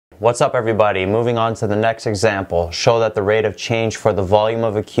what's up everybody? Moving on to the next example. Show that the rate of change for the volume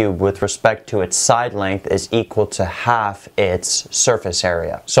of a cube with respect to its side length is equal to half its surface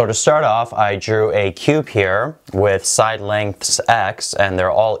area. So to start off, I drew a cube here with side lengths x, and they're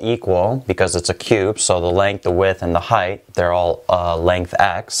all equal because it's a cube, so the length, the width, and the height, they're all length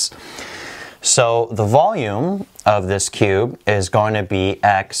x. So the volume of this cube is going to be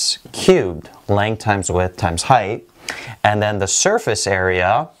x cubed, length times width times height. And then the surface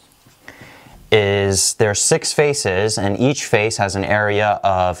area is, there's 6 faces, and each face has an area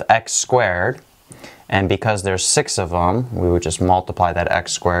of x squared. And because there's 6 of them, we would just multiply that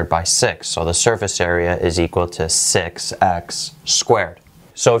x squared by 6. So the surface area is equal to 6x squared.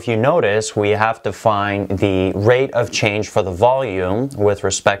 So if you notice, we have to find the rate of change for the volume with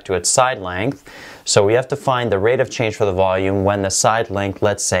respect to its side length. So we have to find the rate of change for the volume when the side length,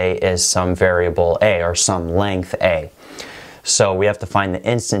 let's say, is some variable a or some length a. So we have to find the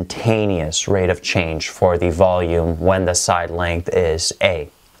instantaneous rate of change for the volume when the side length is a.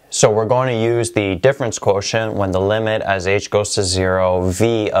 So we're going to use the difference quotient when the limit as h goes to 0,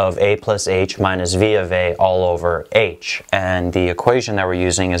 v of a plus h minus v of a all over h. And the equation that we're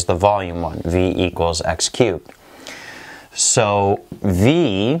using is the volume one, v equals x cubed. So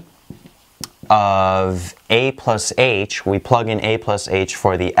v of a plus h, we plug in a plus h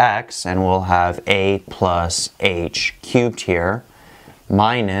for the x, and we'll have a plus h cubed here,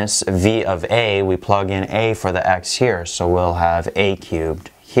 minus v of a, we plug in a for the x here, so we'll have a cubed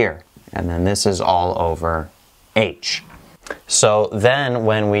here. And then this is all over h. So then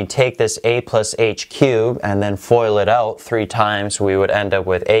when we take this a plus h cubed and then FOIL it out 3 times, we would end up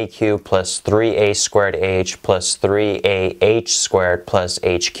with a cubed plus 3a squared h plus 3ah squared plus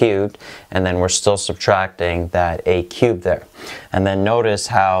h cubed, and then we're still subtracting that a cubed there. And then notice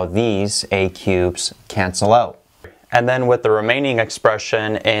how these a cubes cancel out. And then with the remaining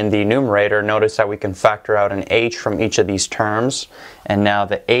expression in the numerator, notice that we can factor out an h from each of these terms. And now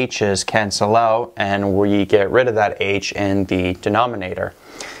the h's cancel out, and we get rid of that h in the denominator.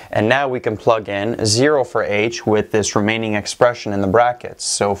 And now we can plug in 0 for h with this remaining expression in the brackets.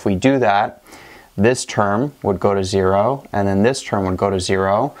 So if we do that, this term would go to 0, and then this term would go to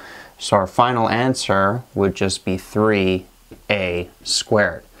 0. So our final answer would just be 3a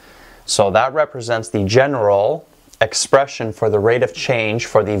squared. So that represents the general expression for the rate of change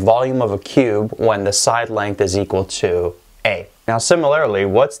for the volume of a cube when the side length is equal to a. Now similarly,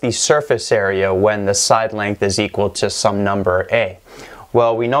 what's the surface area when the side length is equal to some number a?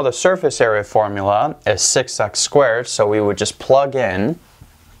 Well, we know the surface area formula is 6x squared, so we would just plug in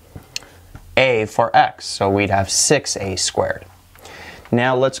a for x, so we'd have 6a squared.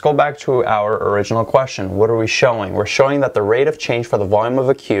 Now let's go back to our original question. What are we showing? We're showing that the rate of change for the volume of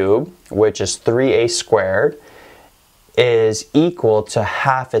a cube, which is 3a squared, is equal to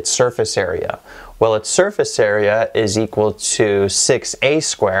half its surface area. Well, its surface area is equal to 6a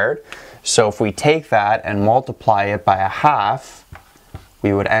squared, so if we take that and multiply it by a half,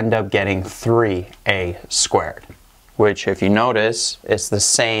 we would end up getting 3a squared, which, if you notice, is the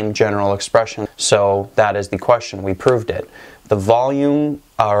same general expression. So that is the question. We proved it. The volume,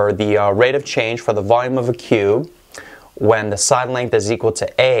 or the rate of change for the volume of a cube when the side length is equal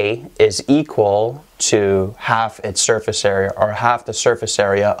to a is equal to half its surface area, or half the surface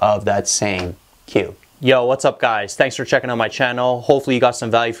area of that same cube. Yo, what's up guys? Thanks for checking out my channel. Hopefully you got some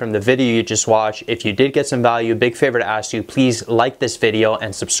value from the video you just watched. If you did get some value, big favor to ask you, please like this video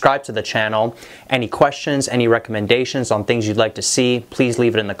and subscribe to the channel. Any questions, any recommendations on things you'd like to see, please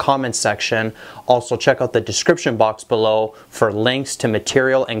leave it in the comments section. Also check out the description box below for links to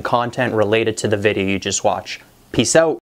material and content related to the video you just watched. Peace out.